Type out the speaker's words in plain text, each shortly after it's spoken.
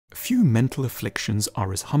Few mental afflictions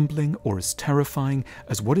are as humbling or as terrifying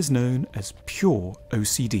as what is known as pure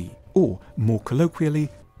OCD, or more colloquially,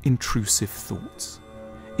 intrusive thoughts.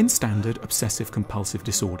 In standard obsessive compulsive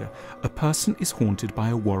disorder, a person is haunted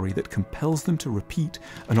by a worry that compels them to repeat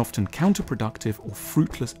an often counterproductive or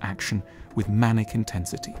fruitless action with manic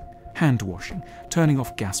intensity. Hand washing, turning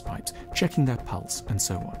off gas pipes, checking their pulse, and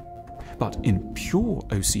so on. But in pure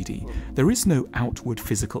OCD, there is no outward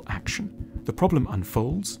physical action. The problem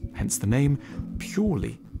unfolds, hence the name,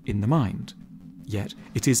 purely in the mind. Yet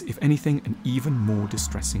it is, if anything, an even more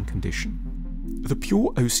distressing condition. The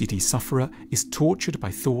pure OCD sufferer is tortured by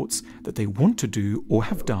thoughts that they want to do or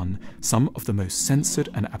have done some of the most censored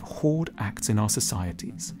and abhorred acts in our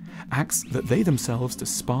societies, acts that they themselves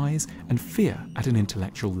despise and fear at an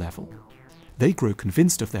intellectual level. They grow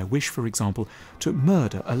convinced of their wish, for example, to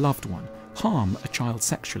murder a loved one, harm a child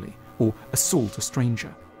sexually, or assault a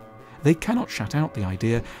stranger. They cannot shut out the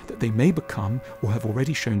idea that they may become, or have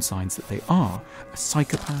already shown signs that they are, a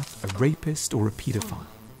psychopath, a rapist, or a paedophile.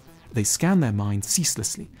 They scan their mind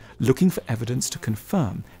ceaselessly, looking for evidence to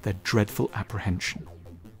confirm their dreadful apprehension.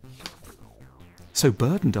 So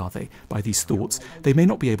burdened are they by these thoughts, they may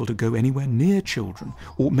not be able to go anywhere near children,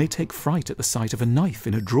 or may take fright at the sight of a knife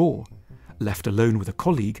in a drawer. Left alone with a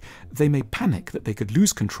colleague, they may panic that they could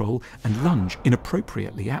lose control and lunge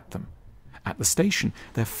inappropriately at them. At the station,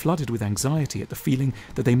 they're flooded with anxiety at the feeling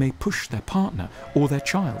that they may push their partner or their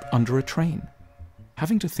child under a train.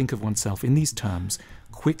 Having to think of oneself in these terms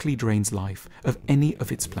quickly drains life of any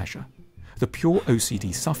of its pleasure. The pure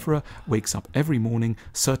OCD sufferer wakes up every morning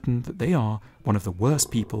certain that they are one of the worst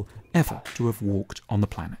people ever to have walked on the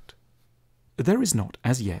planet. There is not,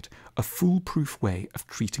 as yet, a foolproof way of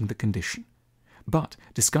treating the condition, but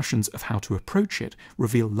discussions of how to approach it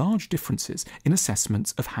reveal large differences in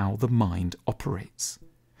assessments of how the mind operates.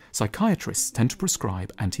 Psychiatrists tend to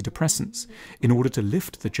prescribe antidepressants in order to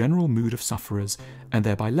lift the general mood of sufferers and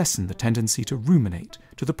thereby lessen the tendency to ruminate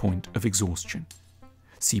to the point of exhaustion.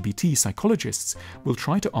 CBT psychologists will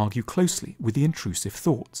try to argue closely with the intrusive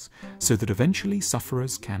thoughts, so that eventually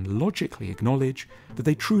sufferers can logically acknowledge that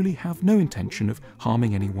they truly have no intention of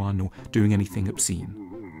harming anyone or doing anything obscene.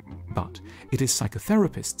 But it is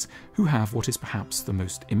psychotherapists who have what is perhaps the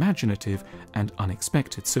most imaginative and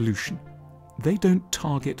unexpected solution. They don't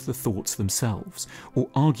target the thoughts themselves or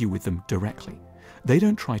argue with them directly. They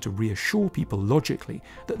don't try to reassure people logically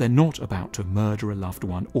that they're not about to murder a loved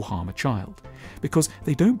one or harm a child, because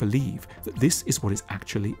they don't believe that this is what is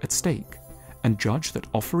actually at stake, and judge that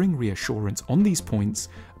offering reassurance on these points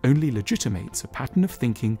only legitimates a pattern of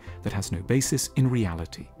thinking that has no basis in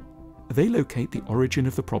reality. They locate the origin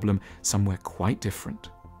of the problem somewhere quite different.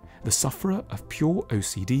 The sufferer of pure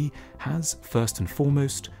OCD has, first and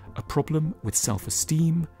foremost, a problem with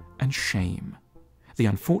self-esteem and shame. The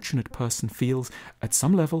unfortunate person feels, at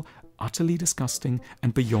some level, utterly disgusting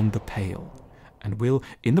and beyond the pale, and will,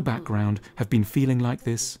 in the background, have been feeling like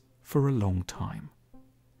this for a long time.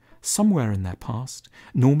 Somewhere in their past,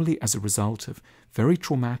 normally as a result of very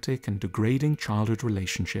traumatic and degrading childhood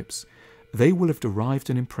relationships, they will have derived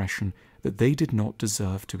an impression that they did not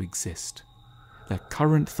deserve to exist. Their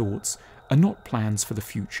current thoughts are not plans for the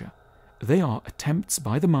future. They are attempts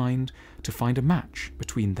by the mind to find a match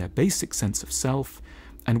between their basic sense of self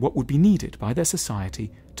and what would be needed by their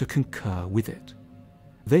society to concur with it.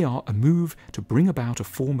 They are a move to bring about a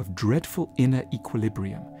form of dreadful inner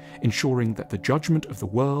equilibrium, ensuring that the judgment of the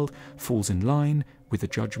world falls in line with the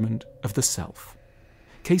judgment of the self.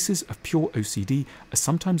 Cases of pure OCD are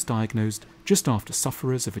sometimes diagnosed just after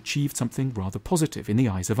sufferers have achieved something rather positive in the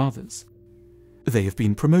eyes of others. They have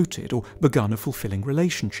been promoted or begun a fulfilling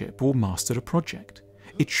relationship or mastered a project.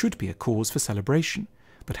 It should be a cause for celebration,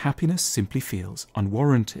 but happiness simply feels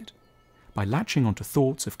unwarranted. By latching onto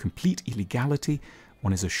thoughts of complete illegality,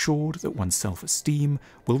 one is assured that one's self-esteem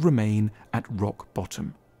will remain at rock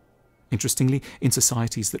bottom. Interestingly, in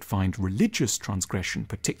societies that find religious transgression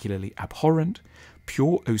particularly abhorrent,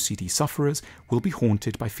 pure OCD sufferers will be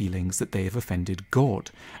haunted by feelings that they have offended God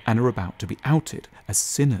and are about to be outed as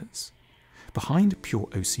sinners. Behind pure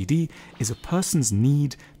OCD is a person's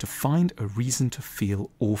need to find a reason to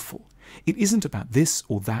feel awful. It isn't about this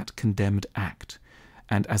or that condemned act.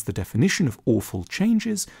 And as the definition of awful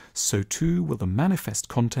changes, so too will the manifest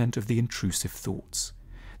content of the intrusive thoughts.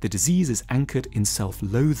 The disease is anchored in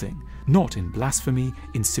self-loathing, not in blasphemy,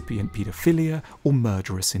 incipient paedophilia, or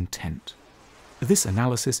murderous intent. This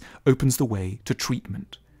analysis opens the way to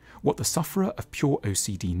treatment. What the sufferer of pure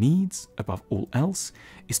OCD needs, above all else,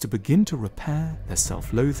 is to begin to repair their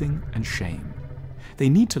self-loathing and shame. They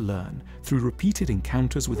need to learn, through repeated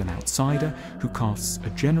encounters with an outsider who casts a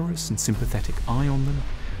generous and sympathetic eye on them,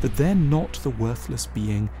 that they're not the worthless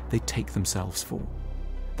being they take themselves for.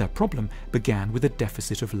 Their problem began with a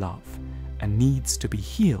deficit of love and needs to be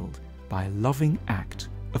healed by a loving act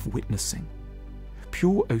of witnessing.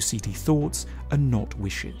 Pure OCD thoughts are not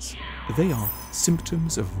wishes. They are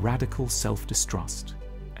symptoms of radical self-distrust,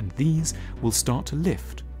 and these will start to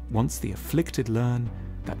lift once the afflicted learn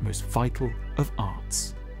that most vital of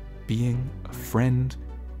arts, being a friend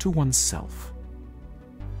to oneself.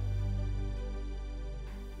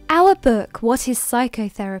 Our book, What is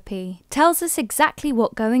Psychotherapy?, tells us exactly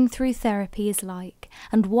what going through therapy is like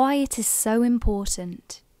and why it is so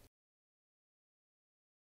important.